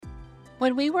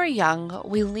When we were young,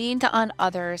 we leaned on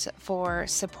others for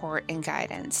support and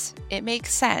guidance. It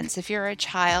makes sense. If you're a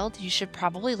child, you should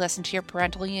probably listen to your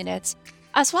parental units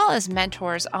as well as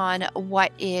mentors on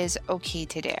what is okay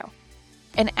to do.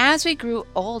 And as we grew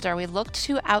older, we looked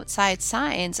to outside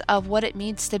signs of what it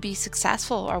means to be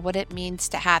successful or what it means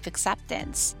to have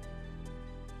acceptance.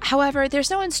 However, there's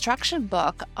no instruction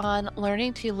book on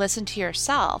learning to listen to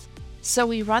yourself, so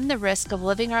we run the risk of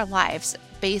living our lives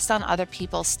based on other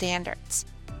people's standards.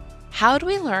 How do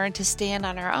we learn to stand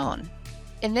on our own?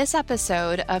 In this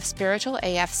episode of Spiritual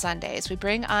AF Sundays, we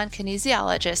bring on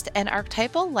kinesiologist and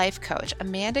archetypal life coach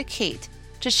Amanda Kate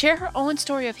to share her own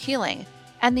story of healing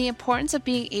and the importance of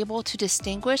being able to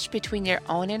distinguish between your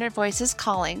own inner voice's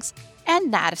callings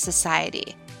and that of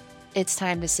society. It's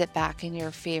time to sit back in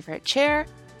your favorite chair,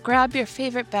 grab your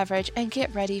favorite beverage, and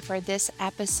get ready for this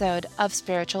episode of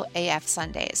Spiritual AF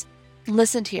Sundays.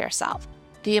 Listen to yourself.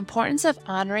 The importance of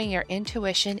honoring your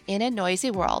intuition in a noisy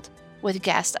world with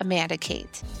guest Amanda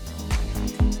Kate.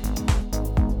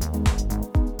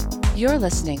 You're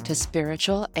listening to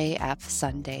Spiritual AF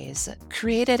Sundays,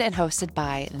 created and hosted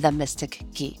by The Mystic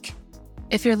Geek.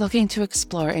 If you're looking to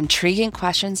explore intriguing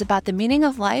questions about the meaning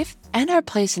of life and our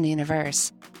place in the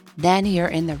universe, then you're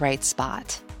in the right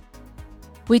spot.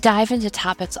 We dive into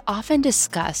topics often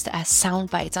discussed as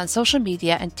sound bites on social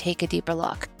media and take a deeper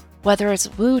look. Whether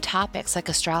it's woo topics like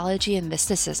astrology and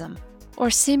mysticism,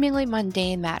 or seemingly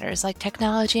mundane matters like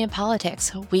technology and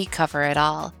politics, we cover it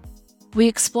all. We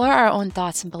explore our own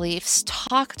thoughts and beliefs,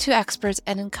 talk to experts,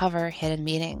 and uncover hidden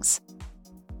meanings.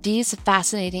 These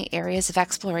fascinating areas of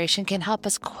exploration can help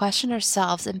us question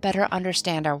ourselves and better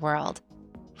understand our world.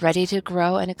 Ready to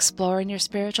grow and explore in your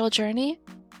spiritual journey?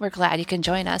 We're glad you can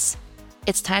join us.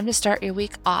 It's time to start your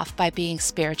week off by being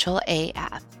spiritual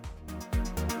AF.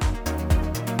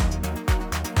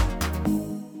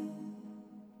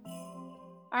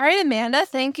 All right, Amanda,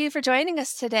 thank you for joining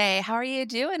us today. How are you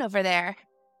doing over there?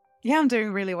 Yeah, I'm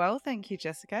doing really well. Thank you,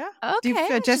 Jessica. Okay. Do you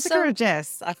prefer Jessica or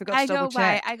Jess? I forgot to double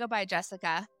check. I go by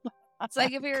Jessica. It's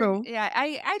like if you're, cool. Yeah,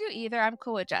 I do either. I'm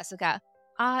cool with Jessica.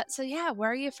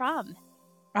 Where are you from?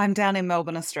 I'm down in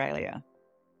Melbourne, Australia.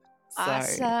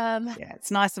 Awesome. Yeah,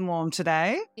 it's nice and warm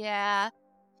today. Yeah.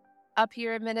 Up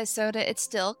here in Minnesota, it's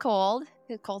still cold.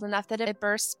 It's cold enough that it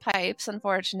bursts pipes,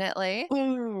 unfortunately.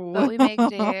 Ooh. But we make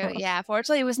do. Yeah,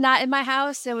 fortunately, it was not in my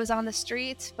house. It was on the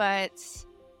street, but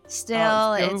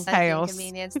still it's an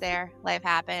inconvenience there. Life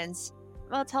happens.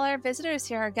 Well, tell our visitors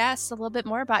here, our guests, a little bit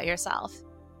more about yourself.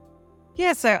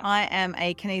 Yeah, so I am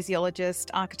a kinesiologist,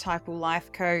 archetypal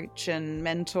life coach and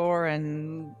mentor,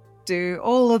 and do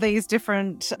all of these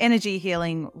different energy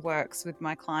healing works with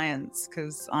my clients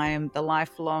because I am the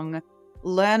lifelong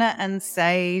learner and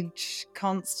sage,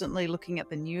 constantly looking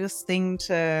at the newest thing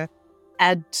to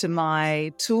add to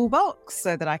my toolbox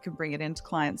so that I can bring it into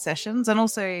client sessions and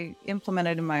also implement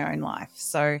it in my own life.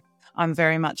 So I'm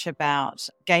very much about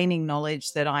gaining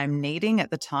knowledge that I'm needing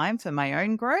at the time for my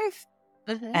own growth,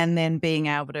 and then being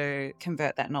able to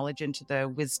convert that knowledge into the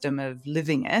wisdom of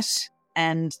living it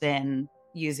and then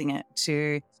using it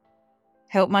to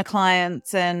help my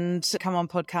clients and come on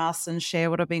podcasts and share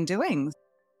what I've been doing.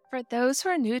 For those who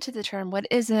are new to the term, what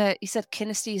is you said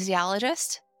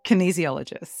kinesiologist?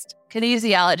 Kinesiologist.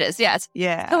 Kinesiologist, yes.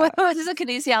 Yeah. What does a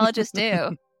kinesiologist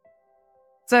do?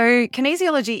 So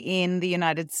kinesiology in the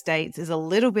United States is a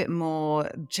little bit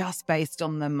more just based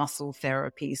on the muscle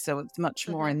therapy. So it's much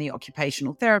more in the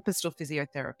occupational therapist or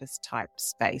physiotherapist type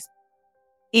space.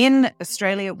 In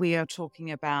Australia, we are talking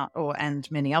about, and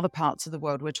many other parts of the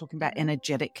world, we're talking about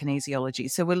energetic kinesiology.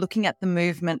 So we're looking at the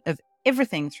movement of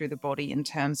everything through the body in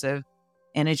terms of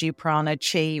energy, prana,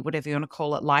 chi, whatever you want to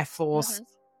call it, life force,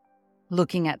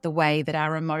 looking at the way that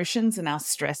our emotions and our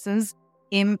stresses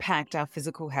impact our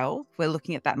physical health. We're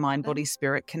looking at that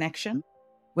mind-body-spirit connection,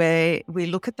 where we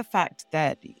look at the fact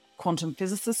that quantum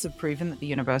physicists have proven that the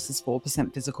universe is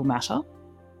 4% physical matter.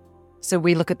 So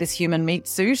we look at this human meat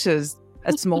suit as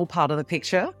a small part of the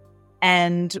picture,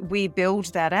 and we build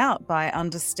that out by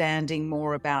understanding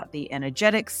more about the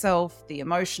energetic self, the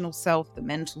emotional self, the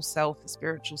mental self, the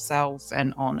spiritual self,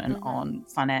 and on,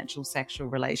 financial, sexual,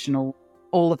 relational,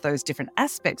 all of those different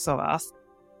aspects of us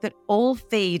that all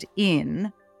feed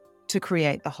in to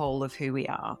create the whole of who we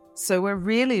are. So we're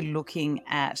really looking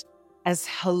at as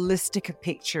holistic a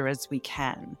picture as we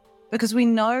can, because we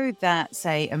know that,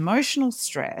 say, emotional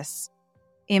stress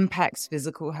impacts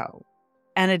physical health,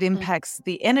 and it impacts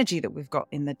the energy that we've got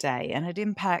in the day, and it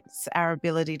impacts our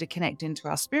ability to connect into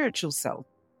our spiritual self.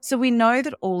 So we know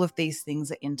that all of these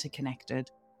things are interconnected,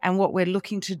 and what we're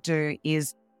looking to do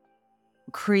is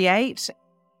create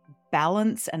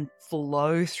balance and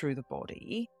flow through the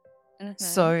body Mm-hmm.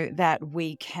 so that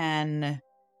we can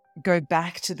go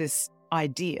back to this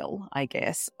ideal, I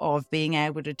guess, of being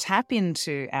able to tap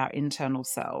into our internal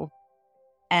self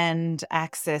and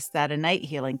access that innate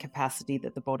healing capacity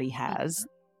that the body has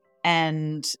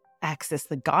and access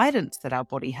the guidance that our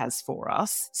body has for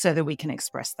us so that we can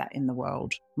express that in the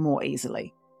world more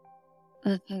easily.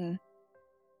 Mm-hmm.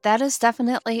 That is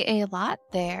definitely a lot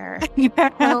there.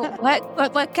 So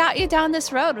what got you down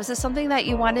this road? Was this something that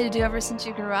you wanted to do ever since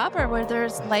you grew up, or were there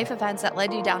life events that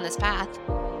led you down this path?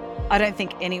 I don't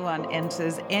think anyone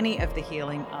enters any of the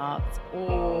healing arts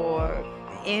or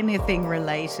anything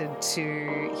related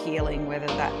to healing, whether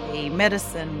that be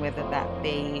medicine, whether that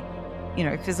be,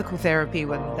 physical therapy,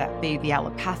 whether that be the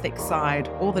allopathic side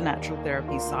or the natural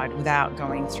therapy side, without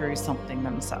going through something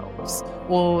themselves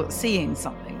or seeing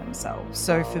something themselves.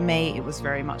 So for me, it was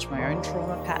very much my own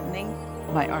trauma patterning,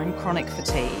 my own chronic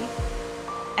fatigue.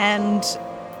 And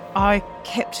I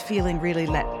kept feeling really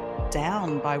let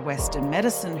down by Western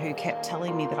medicine, who kept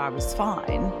telling me that I was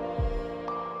fine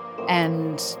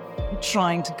and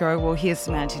trying to go, well, here's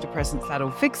some antidepressants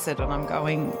that'll fix it. And I'm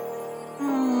going,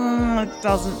 it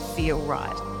doesn't feel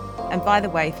right. And by the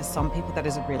way, for some people, that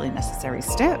is a really necessary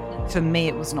step. For me,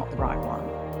 it was not the right one.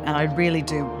 And I really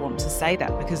do want to say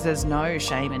that, because there's no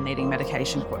shame in needing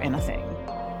medication for anything.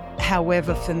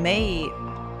 However, for me,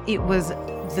 it was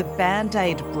the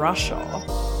Band-Aid brush off.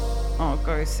 Oh,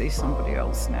 go see somebody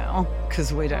else now,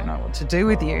 because we don't know what to do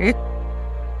with you.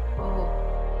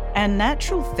 And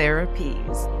natural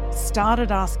therapies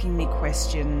started asking me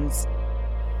questions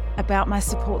about my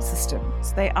support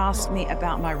systems. They asked me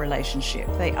about my relationship.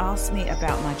 They asked me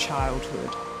about my childhood.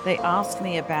 They asked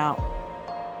me about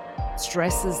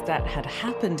stresses that had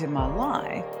happened in my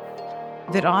life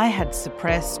that I had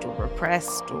suppressed or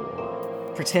repressed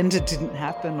or pretended didn't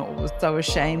happen or was so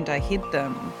ashamed I hid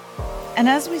them. And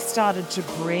as we started to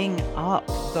bring up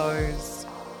those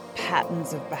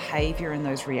patterns of behavior and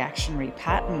those reactionary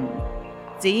patterns,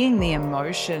 seeing the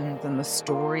emotions and the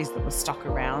stories that were stuck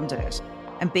around it,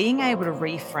 and being able to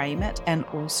reframe it and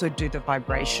also do the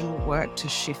vibrational work to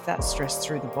shift that stress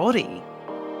through the body,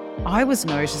 I was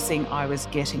noticing I was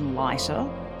getting lighter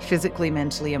physically,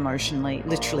 mentally, emotionally,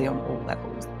 literally on all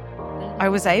levels. I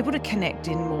was able to connect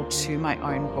in more to my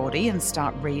own body and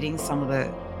start reading some of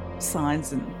the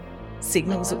signs and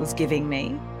signals it was giving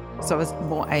me. So I was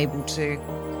more able to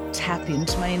tap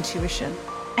into my intuition,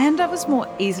 and I was more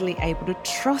easily able to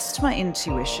trust my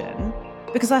intuition,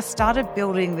 because I started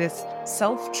building this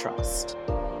self-trust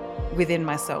within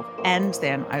myself. And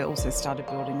then I also started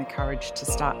building the courage to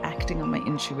start acting on my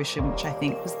intuition, which I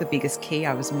think was the biggest key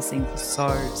I was missing for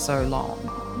so long,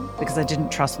 because I didn't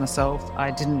trust myself.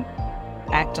 I didn't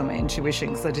act on my intuition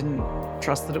because I didn't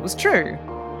trust that it was true.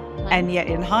 And yet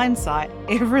in hindsight,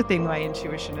 everything my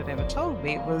intuition had ever told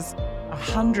me was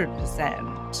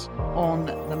 100% on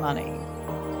the money.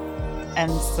 And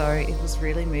so it was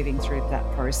really moving through that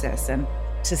process. And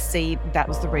to see, that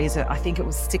was the reason, I think it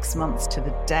was 6 months to the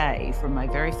day from my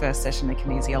very first session of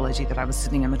kinesiology that I was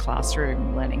sitting in the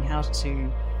classroom learning how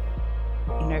to,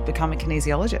 become a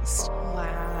kinesiologist.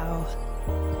 Wow.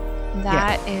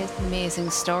 That is an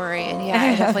amazing story. And yeah,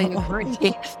 I definitely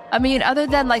agree. I mean, other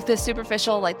than like the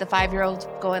superficial, like the 5-year-old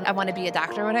going, I want to be a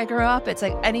doctor when I grow up, it's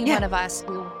like any one of us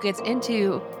who gets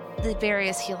into the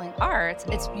various healing arts,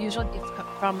 it's usually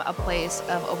from a place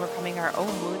of overcoming our own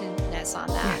woundedness on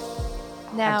that. Yeah.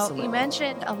 Now, Absolutely. you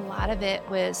mentioned a lot of it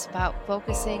was about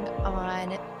focusing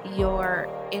on your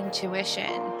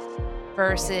intuition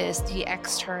versus the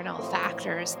external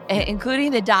factors,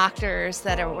 including the doctors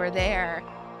that were there.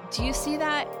 Do you see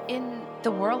that in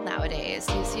the world nowadays?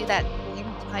 Do you see that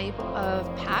same type of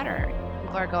pattern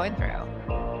people are going through?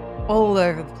 All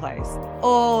over the place.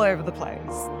 All over the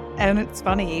place. And it's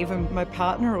funny, even my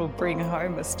partner will bring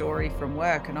home a story from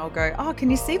work and I'll go, oh, can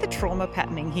you see the trauma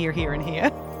patterning here, here, and here?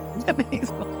 And he's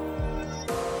like, no.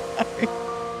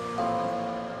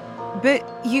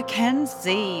 But you can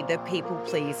see the people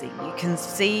pleasing. You can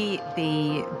see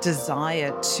the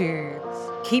desire to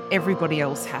keep everybody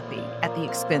else happy at the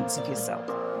expense of yourself.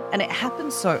 And it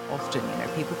happens so often,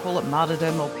 people call it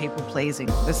martyrdom or people pleasing.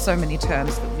 There's so many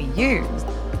terms that we use,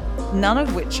 none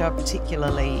of which are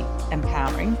particularly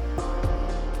empowering.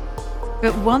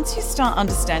 But once you start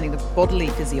understanding the bodily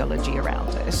physiology around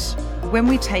it, when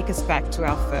we take us back to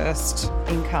our first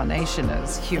incarnation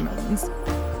as humans,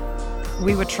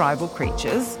 we were tribal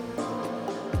creatures.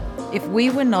 If we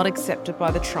were not accepted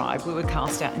by the tribe, we were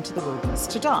cast out into the wilderness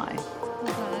to die.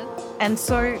 And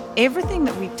so everything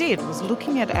that we did was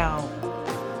looking at our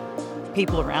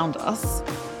people around us.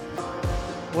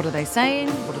 What are they saying?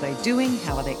 What are they doing?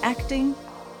 How are they acting?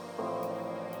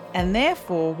 And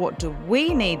therefore, what do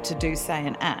we need to do, say,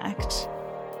 and act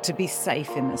to be safe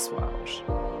in this world?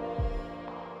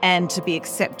 And to be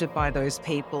accepted by those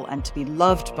people, and to be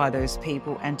loved by those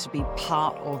people, and to be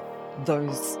part of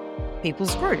those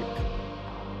people's group.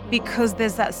 Because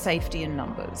there's that safety in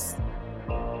numbers.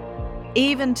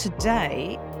 Even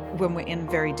today, when we're in a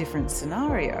very different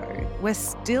scenario, we're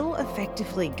still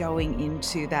effectively going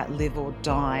into that live or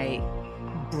die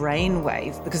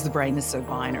brainwave, because the brain is so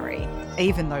binary,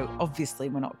 even though obviously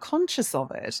we're not conscious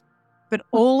of it. But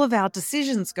all of our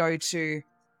decisions go to,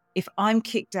 if I'm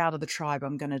kicked out of the tribe,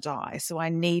 I'm going to die. So I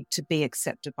need to be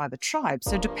accepted by the tribe.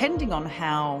 So depending on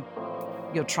how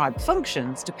your tribe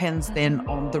functions depends then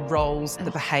on the roles,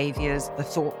 the behaviors, the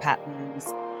thought patterns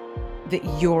that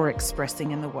you're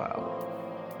expressing in the world.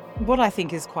 What I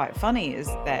think is quite funny is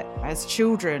that as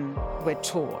children, we're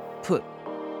taught, put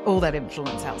all that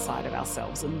influence outside of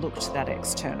ourselves and look to that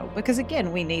external, because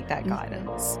again, we need that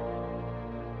guidance.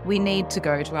 We need to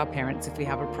go to our parents if we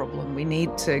have a problem. We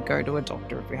need to go to a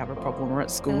doctor if we have a problem, or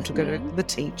at school to go to the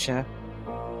teacher.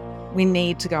 We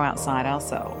need to go outside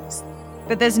ourselves.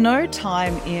 But there's no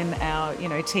time in our,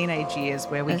 teenage years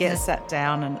where we get sat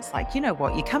down and it's like, you know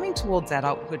what, you're coming towards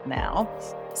adulthood now.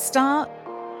 Start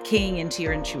keying into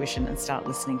your intuition and start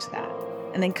listening to that.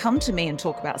 And then come to me and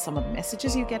talk about some of the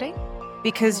messages you're getting,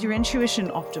 because your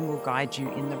intuition often will guide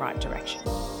you in the right direction.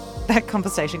 That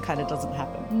conversation kind of doesn't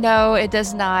happen. No, it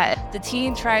does not. The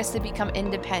teen tries to become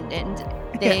independent.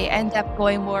 They end up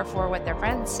going more for what their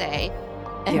friends say.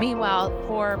 And meanwhile,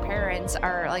 poor parents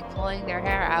are like pulling their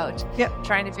hair out,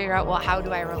 trying to figure out, well, how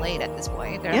do I relate at this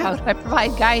point? Or how do I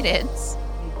provide guidance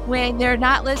when they're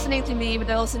not listening to me, but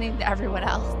they're listening to everyone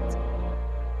else?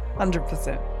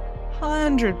 100%.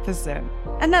 100%.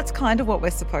 And that's kind of what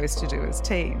we're supposed to do as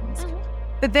teens.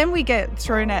 But then we get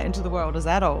thrown out into the world as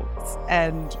adults,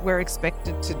 and we're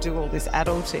expected to do all this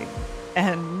adulting.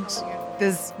 And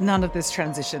there's none of this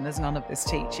transition. There's none of this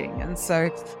teaching. And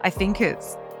so I think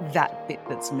it's that bit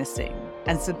that's missing.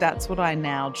 And so that's what I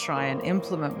now try and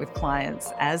implement with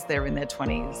clients as they're in their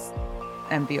 20s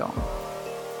and beyond,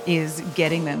 is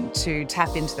getting them to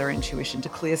tap into their intuition, to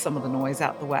clear some of the noise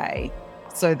out the way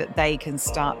so that they can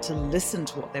start to listen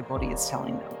to what their body is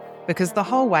telling them. Because the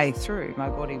whole way through, my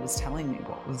body was telling me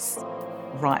what was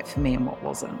right for me and what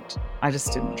wasn't. I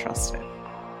just didn't trust it.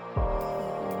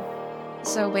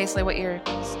 So basically what you're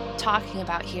talking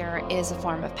about here is a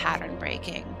form of pattern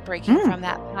breaking from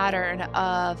that pattern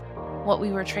of what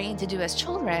we were trained to do as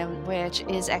children, which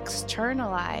is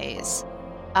externalize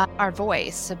our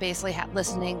voice. So basically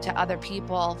listening to other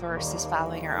people versus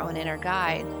following our own inner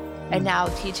guide. And now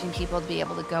teaching people to be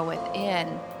able to go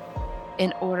within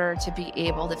in order to be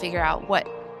able to figure out what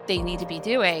they need to be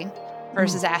doing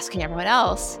versus asking everyone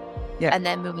else and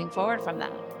then moving forward from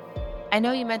that. I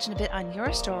know you mentioned a bit on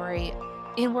your story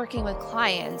in working with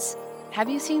clients. Have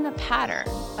you seen the pattern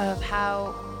of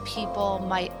how people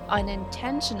might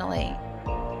unintentionally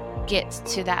get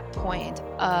to that point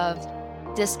of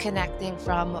disconnecting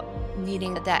from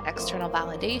needing that external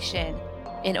validation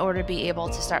in order to be able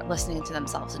to start listening to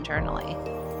themselves internally?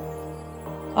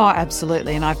 Oh,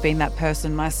 absolutely. And I've been that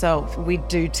person myself. We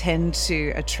do tend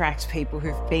to attract people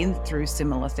who've been through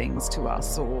similar things to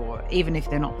us, or even if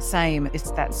they're not the same,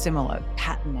 it's that similar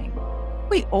patterning.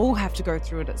 We all have to go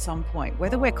through it at some point,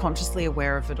 whether we're consciously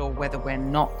aware of it or whether we're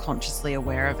not consciously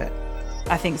aware of it.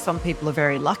 I think some people are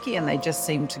very lucky and they just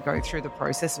seem to go through the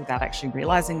process without actually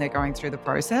realizing they're going through the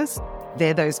process.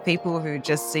 They're those people who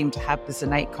just seem to have this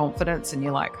innate confidence and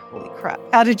you're like, holy crap,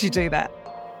 how did you do that?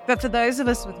 But for those of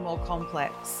us with more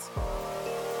complex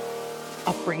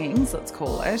upbringings, let's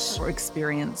call it, or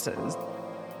experiences,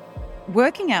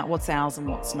 working out what's ours and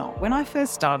what's not. When I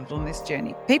first started on this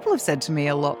journey, people have said to me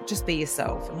a lot, just be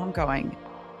yourself. And I'm going,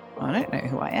 I don't know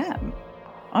who I am.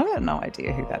 I've got no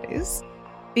idea who that is.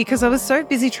 Because I was so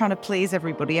busy trying to please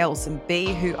everybody else and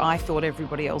be who I thought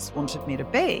everybody else wanted me to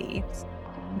be,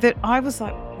 that I was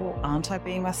like, well, aren't I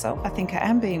being myself? I think I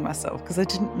am being myself, because I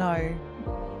didn't know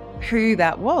who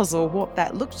that was or what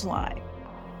that looked like.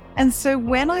 And so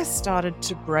when I started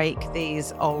to break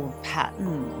these old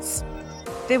patterns,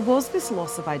 there was this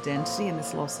loss of identity and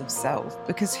this loss of self,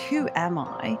 because who am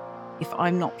I if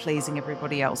I'm not pleasing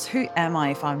everybody else? Who am I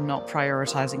if I'm not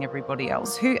prioritizing everybody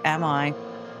else? Who am I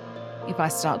if I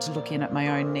start to look in at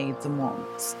my own needs and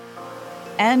wants?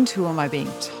 And who am I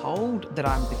being told that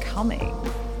I'm becoming?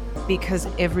 Because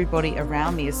everybody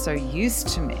around me is so used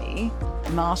to me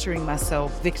martyring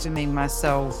myself, victiming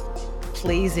myself,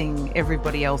 pleasing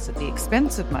everybody else at the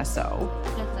expense of myself,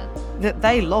 that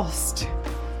they lost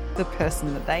the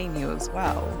person that they knew as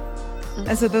well.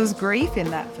 And so there was grief in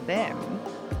that for them.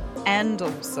 And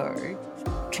also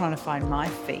trying to find my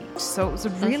feet. So it was a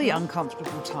really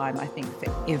uncomfortable time, I think,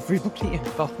 for everybody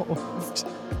involved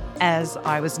as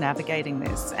I was navigating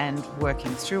this and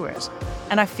working through it.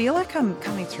 And I feel like I'm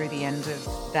coming through the end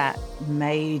of that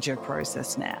major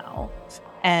process now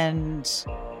and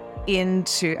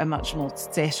into a much more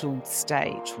settled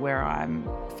state where I'm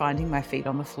finding my feet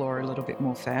on the floor a little bit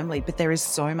more firmly. But there is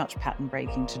so much pattern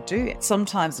breaking to do.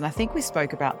 Sometimes, and I think we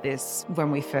spoke about this when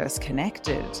we first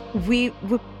connected, we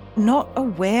were not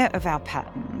aware of our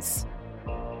patterns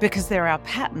because they're our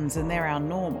patterns and they're our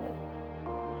normal.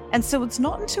 And so it's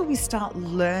not until we start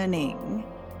learning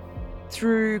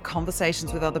through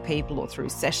conversations with other people or through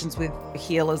sessions with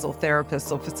healers or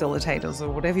therapists or facilitators or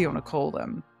whatever you want to call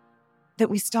them, that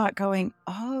we start going,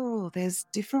 oh, there's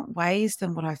different ways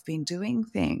than what I've been doing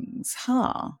things,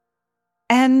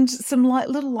 And some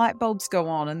little light bulbs go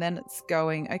on, and then it's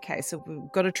going, okay, so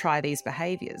we've got to try these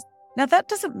behaviors. Now, that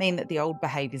doesn't mean that the old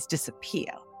behaviors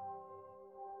disappear.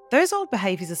 Those old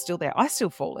behaviors are still there. I still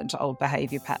fall into old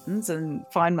behavior patterns and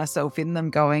find myself in them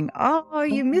going, oh,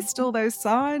 you missed all those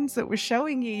signs that were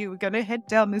showing you were going to head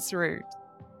down this route.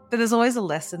 But there's always a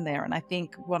lesson there. And I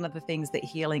think one of the things that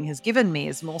healing has given me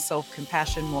is more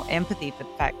self-compassion, more empathy for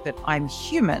the fact that I'm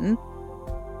human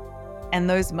and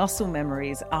those muscle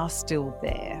memories are still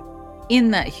there.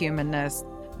 In that humanness,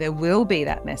 there will be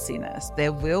that messiness.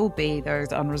 There will be those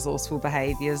unresourceful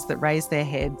behaviors that raise their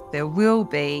heads. There will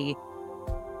be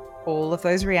all of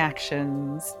those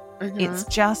reactions. It's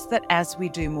just that as we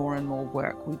do more and more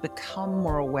work, we become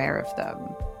more aware of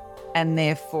them. And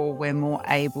therefore, we're more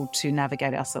able to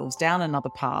navigate ourselves down another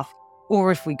path.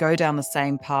 Or if we go down the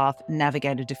same path,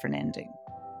 navigate a different ending.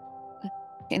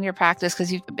 In your practice,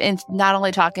 because you've been not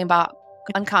only talking about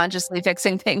unconsciously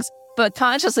fixing things, but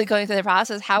consciously going through the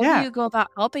process, how do you go about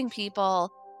helping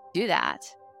people do that?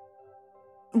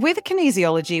 With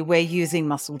kinesiology, we're using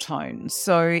muscle tone.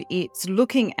 So it's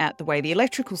looking at the way the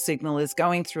electrical signal is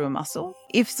going through a muscle.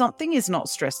 If something is not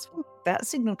stressful, that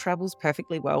signal travels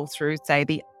perfectly well through, say,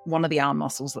 one of the arm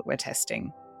muscles that we're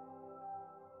testing.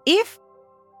 If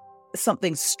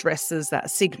something stresses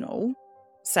that signal,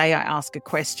 say I ask a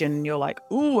question and you're like,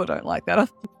 oh, I don't like that.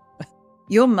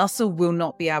 Your muscle will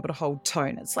not be able to hold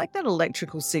tone. It's like that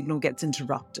electrical signal gets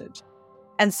interrupted.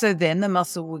 And so then the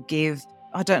muscle will give,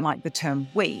 I don't like the term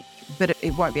weak, but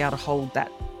it won't be able to hold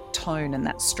that tone and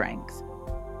that strength.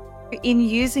 In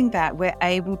using that, we're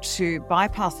able to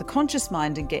bypass the conscious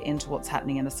mind and get into what's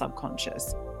happening in the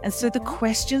subconscious. And so the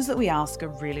questions that we ask are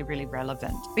really, really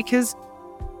relevant because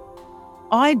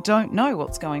I don't know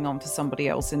what's going on for somebody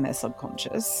else in their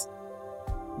subconscious.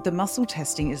 The muscle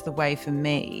testing is the way for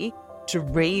me to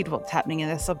read what's happening in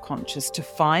their subconscious, to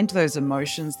find those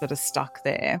emotions that are stuck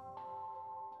there,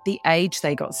 the age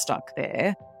they got stuck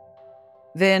there.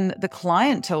 Then the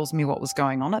client tells me what was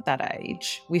going on at that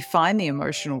age. We find the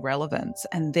emotional relevance,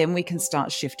 and then we can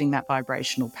start shifting that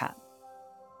vibrational pattern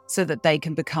so that they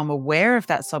can become aware of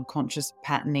that subconscious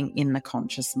patterning in the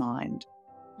conscious mind.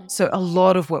 So a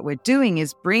lot of what we're doing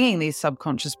is bringing these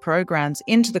subconscious programs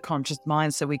into the conscious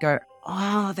mind. So we go,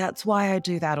 that's why I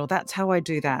do that, or that's how I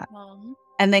do that.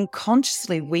 And then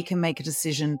consciously we can make a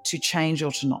decision to change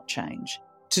or to not change,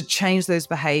 to change those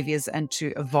behaviors and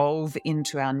to evolve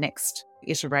into our next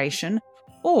iteration,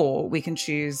 or we can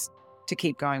choose to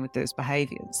keep going with those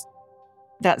behaviors.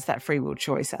 That's that free will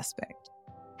choice aspect.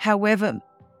 However,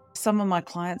 some of my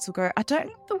clients will go, I don't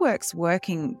know if the work's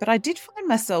working, but I did find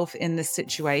myself in this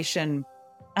situation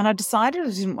and I decided I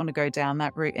didn't want to go down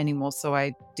that route anymore, so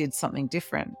I did something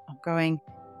different. I'm going,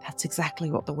 that's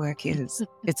exactly what the work is.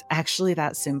 It's actually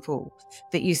that simple,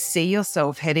 that you see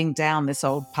yourself heading down this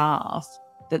old path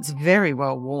that's very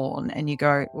well worn and you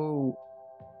go, oh,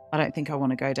 I don't think I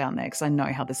want to go down there because I know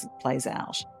how this plays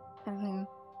out.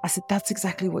 I said, that's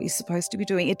exactly what you're supposed to be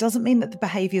doing. It doesn't mean that the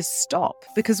behaviors stop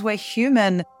because we're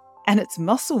human and it's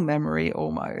muscle memory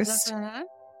almost.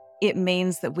 It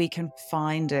means that we can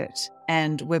find it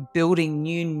and we're building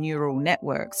new neural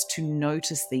networks to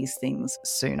notice these things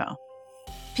sooner.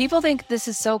 People think this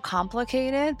is so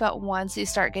complicated, but once you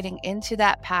start getting into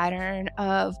that pattern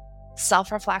of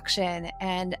self-reflection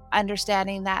and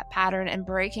understanding that pattern and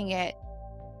breaking it,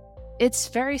 it's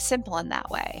very simple in that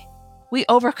way. We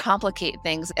overcomplicate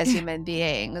things as human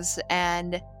beings,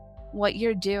 and what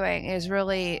you're doing is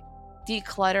really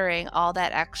decluttering all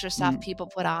that extra stuff people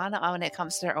put on when it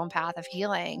comes to their own path of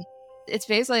healing. It's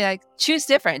basically like, choose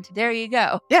different. There you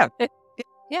go. Yeah.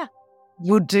 Yeah.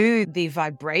 We'll do the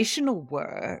vibrational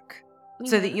work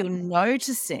so that you're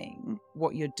noticing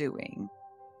what you're doing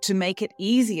to make it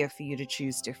easier for you to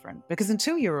choose different. Because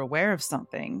until you're aware of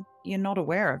something, you're not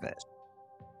aware of it.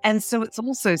 And so it's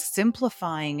also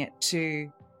simplifying it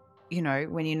to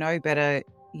when you know better,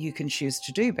 you can choose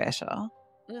to do better.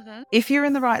 Mm-hmm. If you're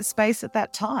in the right space at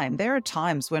that time, there are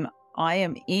times when I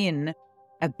am in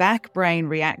a back brain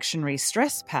reactionary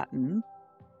stress pattern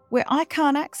where I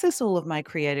can't access all of my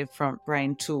creative front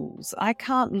brain tools. I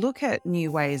can't look at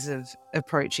new ways of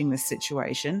approaching this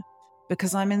situation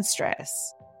because I'm in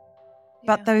stress.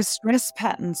 But those stress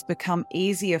patterns become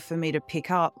easier for me to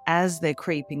pick up as they're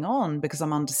creeping on because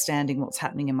I'm understanding what's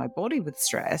happening in my body with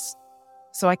stress.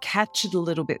 So I catch it a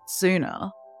little bit sooner.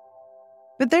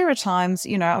 But there are times,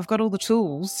 I've got all the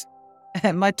tools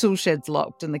and my tool shed's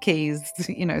locked and the keys,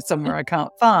 somewhere I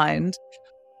can't find.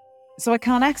 So I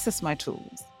can't access my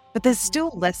tools. But there's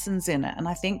still lessons in it. And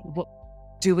I think what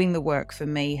doing the work for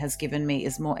me has given me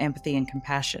is more empathy and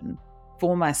compassion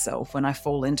for myself when I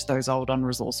fall into those old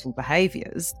unresourceful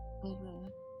behaviors,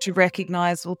 to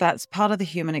recognize, well, that's part of the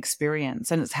human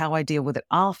experience and it's how I deal with it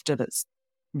after that's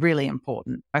really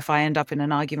important. If I end up in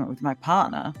an argument with my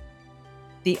partner,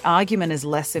 the argument is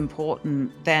less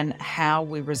important than how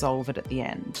we resolve it at the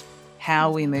end, how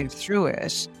we move through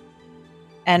it,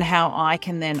 and how I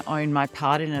can then own my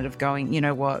part in it of going, you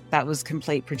know what, that was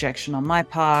complete projection on my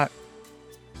part.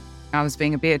 I was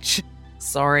being a bitch.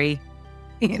 Sorry.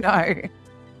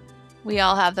 We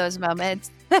all have those moments.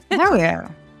 Oh, yeah.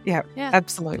 Yeah,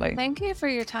 absolutely. Thank you for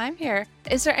your time here.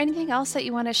 Is there anything else that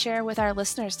you want to share with our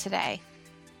listeners today?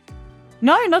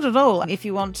 No, not at all. If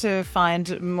you want to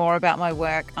find more about my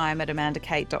work, I'm at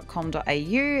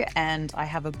amandakate.com.au, and I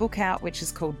have a book out which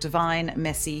is called Divine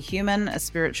Messy Human, a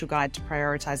spiritual guide to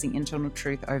prioritizing internal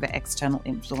truth over external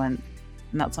influence.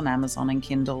 And that's on Amazon and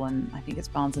Kindle, and I think it's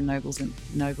Barnes &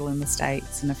 Noble in the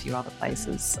States and a few other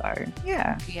places. So,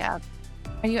 yeah. Yeah.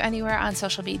 Are you anywhere on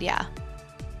social media?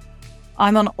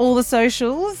 I'm on all the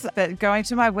socials, but going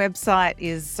to my website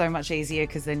is so much easier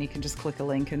because then you can just click a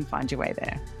link and find your way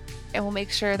there. And we'll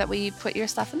make sure that we put your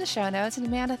stuff in the show notes. And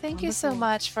Amanda, thank you so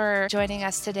much for joining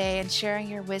us today and sharing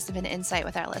your wisdom and insight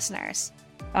with our listeners.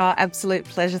 Absolute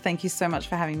pleasure. Thank you so much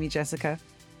for having me, Jessica.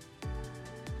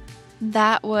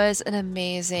 That was an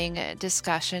amazing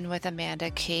discussion with Amanda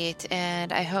Kate,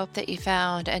 and I hope that you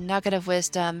found a nugget of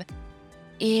wisdom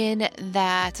in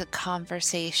that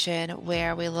conversation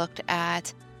where we looked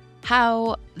at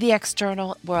how the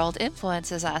external world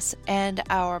influences us and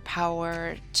our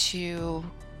power to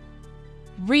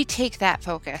retake that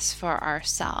focus for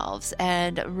ourselves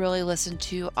and really listen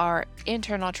to our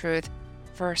internal truth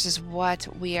versus what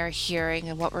we are hearing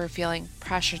and what we're feeling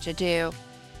pressure to do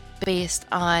based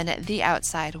on the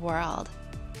outside world.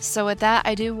 So with that,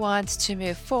 I do want to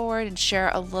move forward and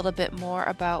share a little bit more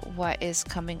about what is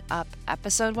coming up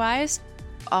episode-wise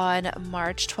on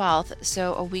March 12th.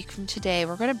 So a week from today,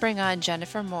 we're going to bring on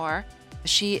Jennifer Moore.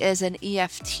 She is an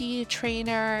EFT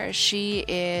trainer. She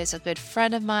is a good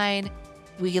friend of mine.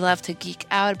 We love to geek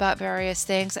out about various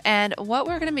things. And what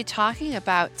we're going to be talking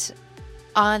about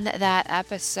on that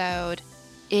episode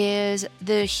is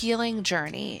the healing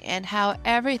journey and how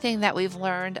everything that we've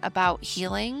learned about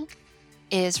healing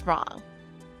is wrong.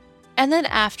 And then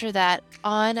after that,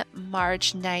 on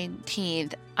March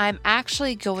 19th, I'm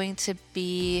actually going to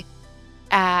be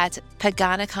at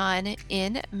PaganaCon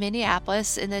in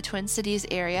Minneapolis in the Twin Cities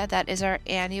area. That is our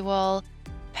annual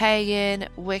pagan,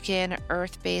 Wiccan,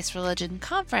 earth-based religion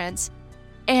conference.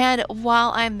 And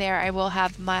while I'm there, I will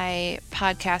have my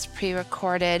podcast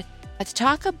pre-recorded to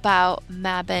talk about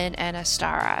Mabon and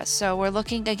Ostara. So we're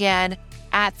looking again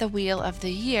at the Wheel of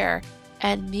the Year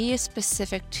and these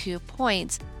specific 2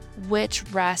 points which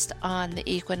rest on the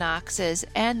equinoxes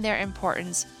and their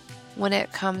importance when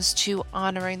it comes to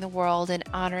honoring the world and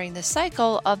honoring the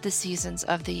cycle of the seasons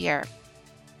of the year.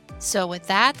 So with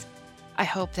that, I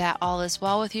hope that all is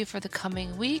well with you for the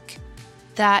coming week,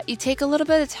 that you take a little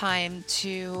bit of time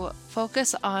to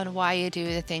focus on why you do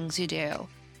the things you do,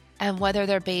 and whether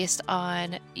they're based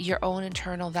on your own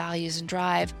internal values and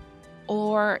drive,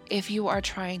 or if you are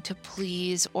trying to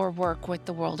please or work with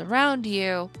the world around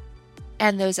you,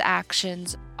 and those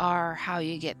actions are how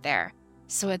you get there.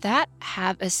 So with that,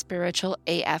 have a spiritual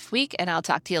AF week, and I'll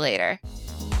talk to you later.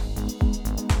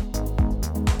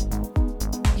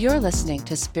 You're listening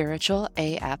to Spiritual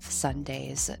AF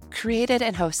Sundays, created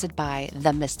and hosted by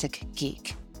The Mystic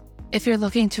Geek. If you're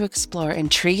looking to explore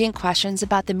intriguing questions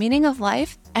about the meaning of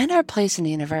life and our place in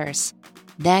the universe,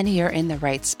 then you're in the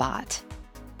right spot.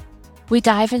 We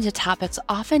dive into topics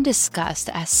often discussed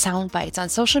as sound bites on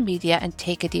social media and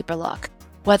take a deeper look.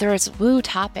 Whether it's woo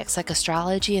topics like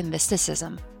astrology and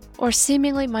mysticism, or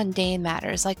seemingly mundane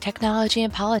matters like technology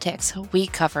and politics, we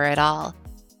cover it all.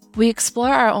 We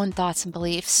explore our own thoughts and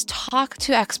beliefs, talk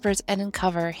to experts, and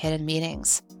uncover hidden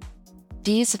meanings.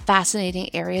 These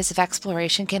fascinating areas of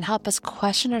exploration can help us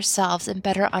question ourselves and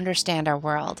better understand our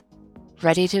world.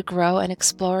 Ready to grow and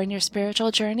explore in your spiritual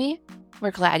journey?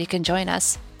 We're glad you can join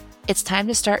us. It's time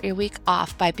to start your week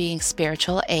off by being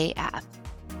spiritual AF.